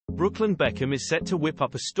Brooklyn Beckham is set to whip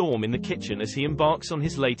up a storm in the kitchen as he embarks on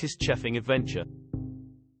his latest chefing adventure.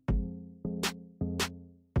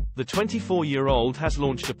 The 24-year-old has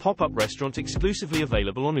launched a pop-up restaurant exclusively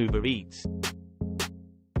available on Uber Eats.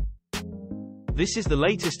 This is the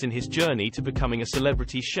latest in his journey to becoming a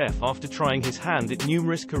celebrity chef after trying his hand at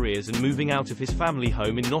numerous careers and moving out of his family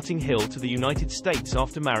home in Notting Hill to the United States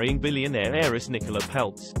after marrying billionaire heiress Nicola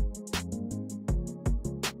Peltz.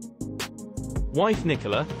 Wife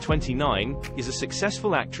Nicola, 29, is a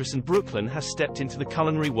successful actress, and Brooklyn has stepped into the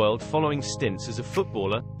culinary world following stints as a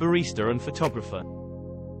footballer, barista and photographer.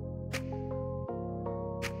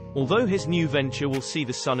 Although his new venture will see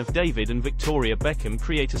the son of David and Victoria Beckham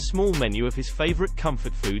create a small menu of his favorite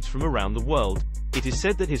comfort foods from around the world, it is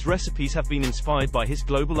said that his recipes have been inspired by his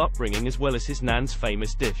global upbringing as well as his nan's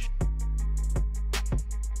famous dish.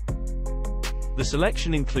 The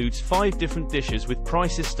selection includes 5 different dishes with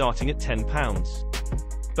prices starting at £10.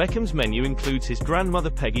 Beckham's menu includes his grandmother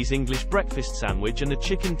Peggy's English breakfast sandwich and a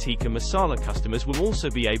chicken tikka masala. Customers will also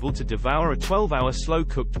be able to devour a 12-hour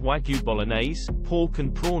slow-cooked Wagyu bolognese, pork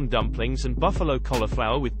and prawn dumplings and buffalo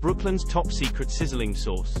cauliflower with Brooklyn's top-secret sizzling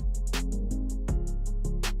sauce.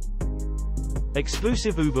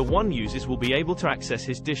 Exclusive Uber One users will be able to access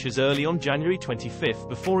his dishes early on January 25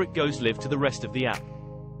 before it goes live to the rest of the app.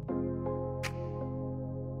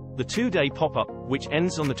 The 2-day pop-up, which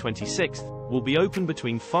ends on the 26th, will be open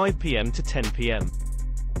between 5 p.m. to 10 p.m.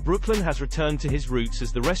 Brooklyn has returned to his roots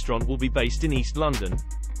as the restaurant will be based in East London.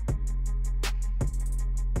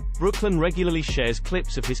 Brooklyn regularly shares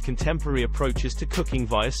clips of his contemporary approaches to cooking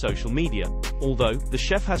via social media, although the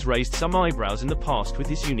chef has raised some eyebrows in the past with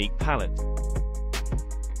his unique palette.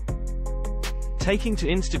 Taking to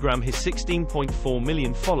Instagram, his 16.4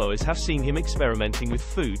 million followers have seen him experimenting with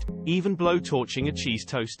food, even blow-torching a cheese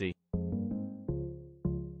toastie.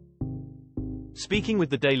 Speaking with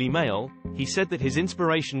the Daily Mail, he said that his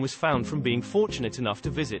inspiration was found from being fortunate enough to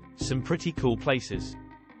visit some pretty cool places.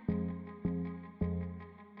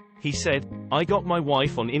 He said, "I got my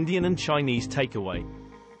wife on Indian and Chinese takeaway.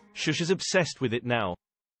 Shush is obsessed with it now.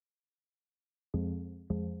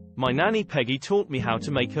 My nanny Peggy taught me how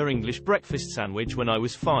to make her English breakfast sandwich when I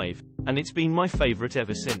was 5, and it's been my favorite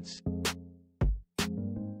ever since.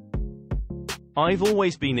 I've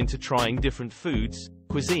always been into trying different foods,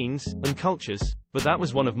 cuisines, and cultures, but that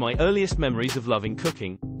was one of my earliest memories of loving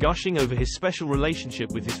cooking." Gushing over his special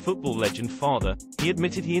relationship with his football legend father, he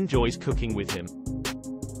admitted he enjoys cooking with him.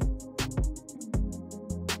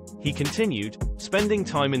 He continued, "Spending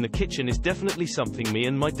time in the kitchen is definitely something me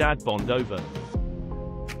and my dad bond over.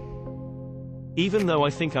 Even though I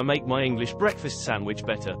think I make my English breakfast sandwich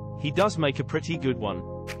better, he does make a pretty good one."